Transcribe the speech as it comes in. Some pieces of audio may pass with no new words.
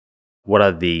what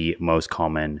are the most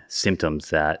common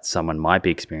symptoms that someone might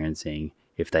be experiencing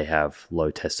if they have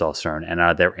low testosterone? And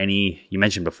are there any, you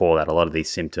mentioned before that a lot of these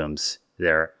symptoms,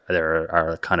 there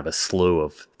are kind of a slew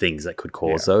of things that could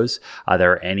cause those. Are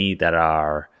there any that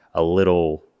are a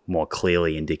little more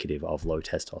clearly indicative of low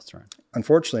testosterone?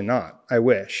 Unfortunately not. I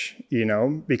wish,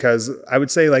 because I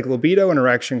would say like libido and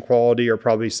erection quality are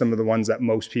probably some of the ones that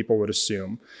most people would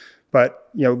assume. But,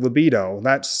 libido,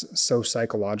 that's so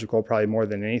psychological, probably more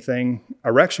than anything.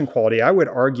 Erection quality, I would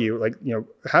argue, like,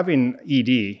 having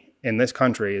ED in this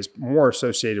country is more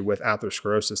associated with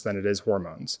atherosclerosis than it is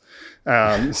hormones.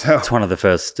 So it's one of the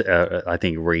first, I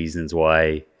think, reasons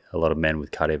why a lot of men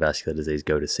with cardiovascular disease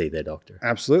go to see their doctor.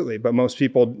 Absolutely. But most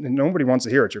people, nobody wants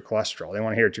to hear it's your cholesterol. They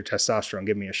want to hear it's your testosterone.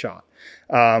 Give me a shot.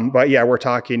 But yeah, we're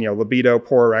talking, libido,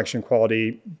 poor erection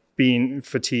quality, being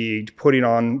fatigued, putting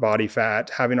on body fat,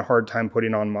 having a hard time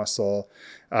putting on muscle,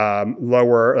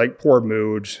 lower, like poor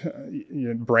mood,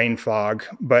 brain fog.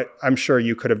 But I'm sure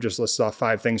you could have just listed off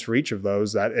 5 things for each of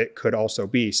those that it could also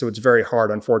be. So it's very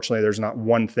hard. Unfortunately, there's not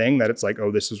one thing that it's like,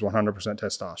 oh, this is 100%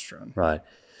 testosterone. Right.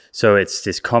 So it's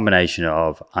this combination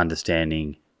of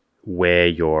understanding where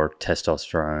your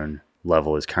testosterone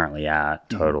level is currently at,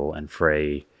 total and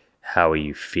free. How are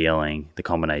you feeling? The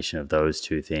combination of those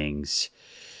two things.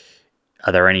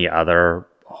 Are there any other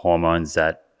hormones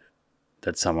that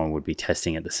someone would be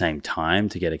testing at the same time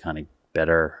to get a kind of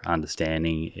better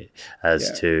understanding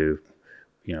as to,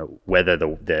 whether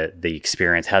the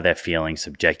experience, how they're feeling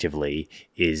subjectively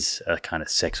is a kind of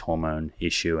sex hormone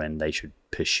issue and they should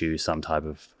pursue some type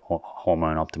of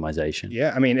hormone optimization?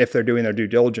 Yeah. I mean, if they're doing their due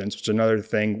diligence, which is another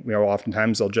thing,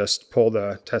 oftentimes they'll just pull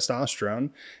the testosterone,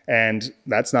 and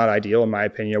that's not ideal in my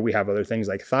opinion. We have other things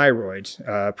like thyroid.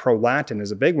 Prolactin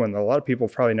is a big one. A lot of people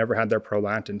have probably never had their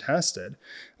prolactin tested.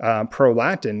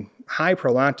 High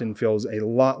prolactin feels a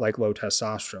lot like low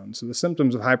testosterone. So the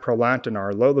symptoms of high prolactin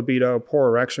are low libido, poor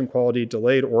erection quality,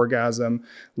 delayed orgasm,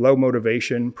 low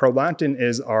motivation. Prolactin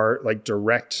is our like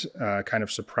direct kind of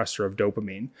suppressor of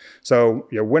dopamine. So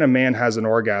when a man has an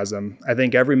orgasm, I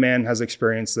think every man has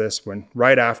experienced this, when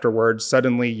right afterwards,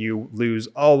 suddenly you lose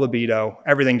all libido,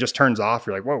 everything just turns off.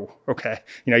 You're like, whoa, okay.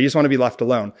 You just want to be left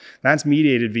alone. That's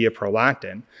mediated via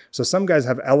prolactin. So some guys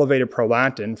have elevated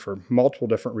prolactin for multiple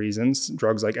different reasons.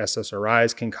 Drugs like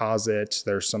SSRIs can cause it.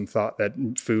 There's some thought that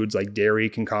foods like dairy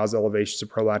can cause elevations of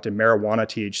prolactin. Marijuana,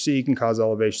 THC can cause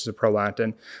elevations of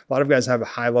prolactin. A lot of guys have a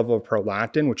high level of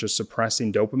prolactin, which is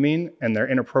suppressing dopamine, and they're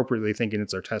inappropriately thinking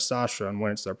it's their testosterone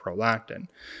when it's their prolactin.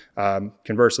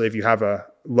 Conversely, if you have a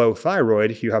low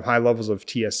thyroid, you have high levels of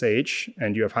TSH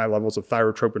and you have high levels of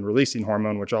thyrotropin releasing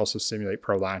hormone, which also stimulate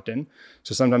prolactin.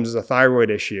 So sometimes it's a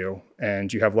thyroid issue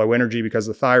and you have low energy because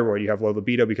of the thyroid, you have low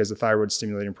libido because the thyroid is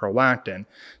stimulating prolactin.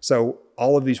 So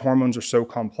all of these hormones are so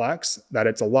complex that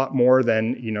it's a lot more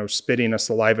than, spitting a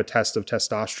saliva test of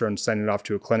testosterone, sending it off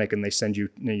to a clinic and they send you,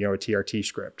 a TRT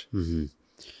script. Mm-hmm.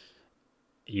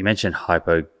 You mentioned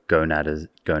hypogonadism.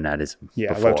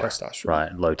 Yeah, before, low testosterone.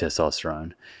 Right, low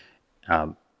testosterone.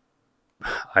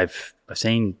 I've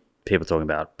seen people talking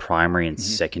about primary and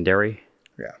secondary.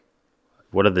 Yeah.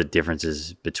 What are the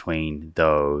differences between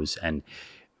those, and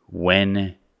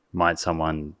when might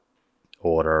someone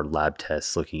order lab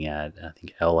tests looking at, I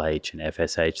think, LH and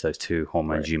FSH, those two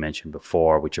hormones you mentioned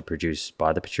before, which are produced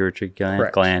by the pituitary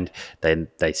gland.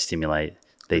 They stimulate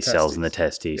these cells in the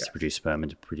testes to produce sperm and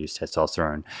to produce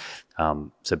testosterone.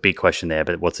 So big question there,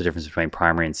 but what's the difference between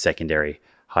primary and secondary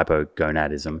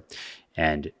hypogonadism?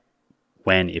 And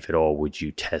when, if at all, would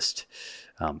you test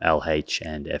LH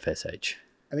and FSH?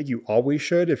 I think you always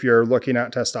should if you're looking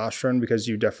at testosterone, because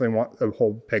you definitely want the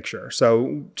whole picture.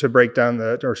 So to break down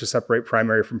or to separate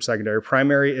primary from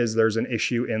secondary is there's an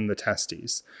issue in the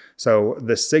testes. So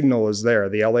the signal is there.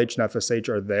 The LH and FSH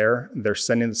are there. They're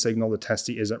sending the signal. The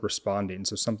testis isn't responding.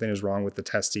 So something is wrong with the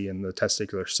testes and the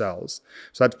testicular cells.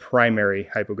 So that's primary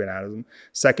hypogonadism.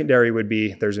 Secondary would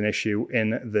be there's an issue in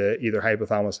the either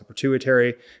hypothalamus or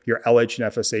pituitary. Your LH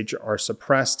and FSH are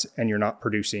suppressed and you're not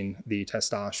producing the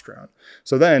testosterone.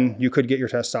 So then you could get your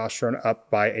testosterone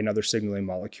up by another signaling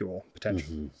molecule,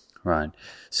 potentially. Right.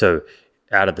 So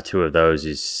out of the two of those,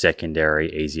 is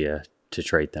secondary easier to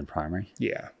treat than primary?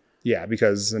 Yeah. Yeah,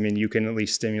 because, you can at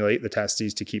least stimulate the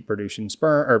testes to keep producing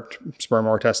sperm or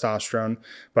testosterone,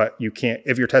 but you can't,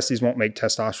 if your testes won't make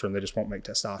testosterone, they just won't make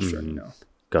testosterone,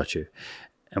 Got you.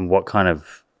 And what kind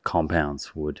of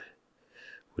compounds would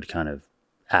kind of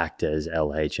act as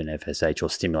LH and FSH or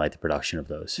stimulate the production of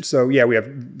those? So yeah,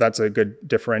 that's a good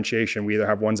differentiation. We either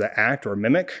have ones that act or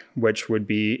mimic, which would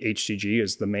be HCG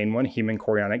is the main one, human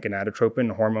chorionic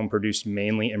gonadotropin, hormone produced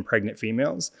mainly in pregnant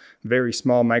females. Very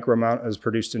small micro amount is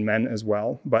produced in men as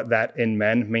well, but that in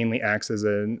men mainly acts as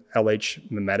an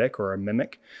LH mimetic or a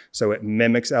mimic. So it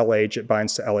mimics LH, it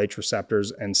binds to LH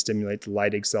receptors and stimulates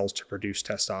Leydig cells to produce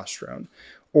testosterone.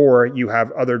 Or you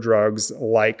have other drugs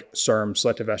like SERMs,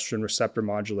 selective estrogen receptor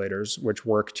modulators, which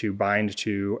work to bind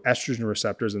to estrogen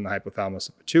receptors in the hypothalamus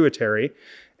and pituitary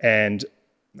and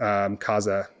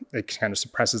it kind of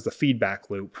suppresses the feedback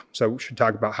loop. So we should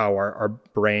talk about how our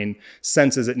brain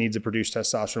senses it needs to produce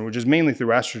testosterone, which is mainly through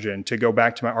estrogen. To go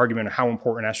back to my argument of how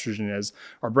important estrogen is,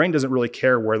 our brain doesn't really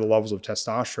care where the levels of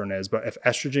testosterone is, but if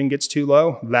estrogen gets too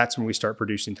low, that's when we start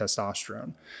producing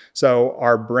testosterone. So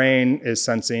our brain is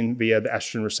sensing via the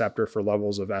estrogen receptor for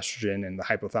levels of estrogen in the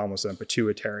hypothalamus and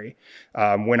pituitary.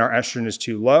 When our estrogen is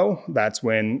too low, that's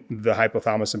when the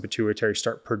hypothalamus and pituitary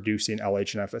start producing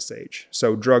LH and FSH.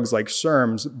 So drugs like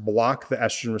SERMs block the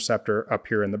estrogen receptor up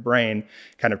here in the brain,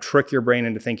 kind of trick your brain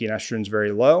into thinking estrogen is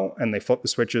very low, and they flip the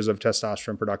switches of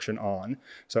testosterone production on.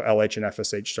 So LH and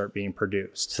FSH start being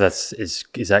produced. So is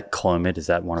that Clomid? Is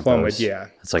that one of Clomid, those? yeah.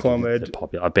 It's like Clomid.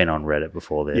 Popular. I've been on Reddit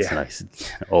before this, Yeah. and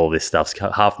all this stuff's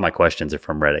half my questions are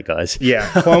from Reddit, guys. Yeah,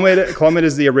 Clomid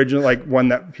is the original, like one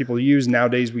that people use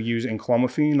nowadays. We use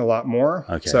enclomiphene a lot more.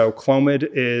 Okay. So Clomid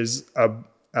is a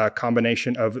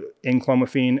combination of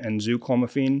enclomiphene and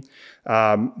zooclomiphene.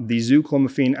 The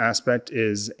zooclomiphene aspect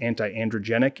is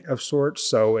anti-androgenic of sorts,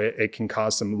 so it can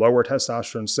cause some lower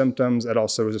testosterone symptoms. It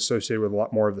also is associated with a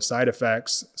lot more of the side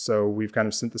effects. So we've kind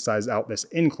of synthesized out this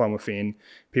enclomiphene.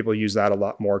 People use that a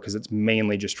lot more because it's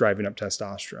mainly just driving up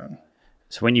testosterone.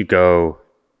 So when you go,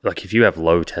 like if you have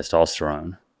low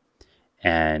testosterone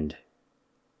and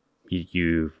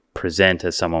you present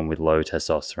as someone with low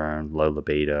testosterone, low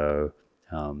libido,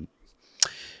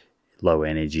 low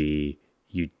energy,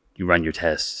 you run your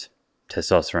tests,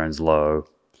 testosterone's low.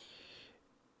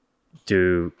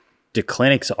 Do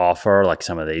clinics offer like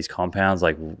some of these compounds?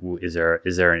 Like is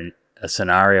there a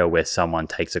scenario where someone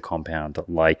takes a compound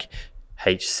like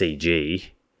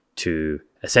HCG to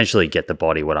essentially get the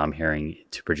body, what I'm hearing,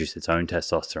 to produce its own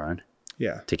testosterone?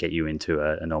 Yeah. To get you into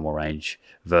a normal range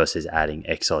versus adding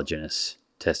exogenous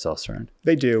testosterone?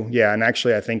 They do, yeah. And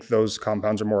actually, I think those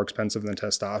compounds are more expensive than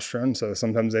testosterone. So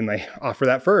sometimes they may offer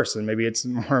that first, and maybe it's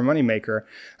more a moneymaker.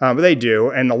 But they do.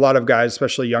 And a lot of guys,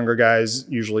 especially younger guys,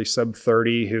 usually sub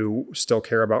 30, who still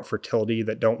care about fertility,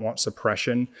 that don't want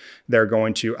suppression, they're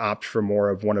going to opt for more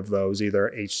of one of those,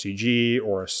 either HCG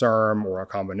or a SERM or a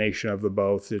combination of the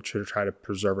both, to try to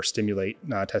preserve or stimulate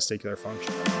testicular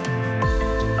function.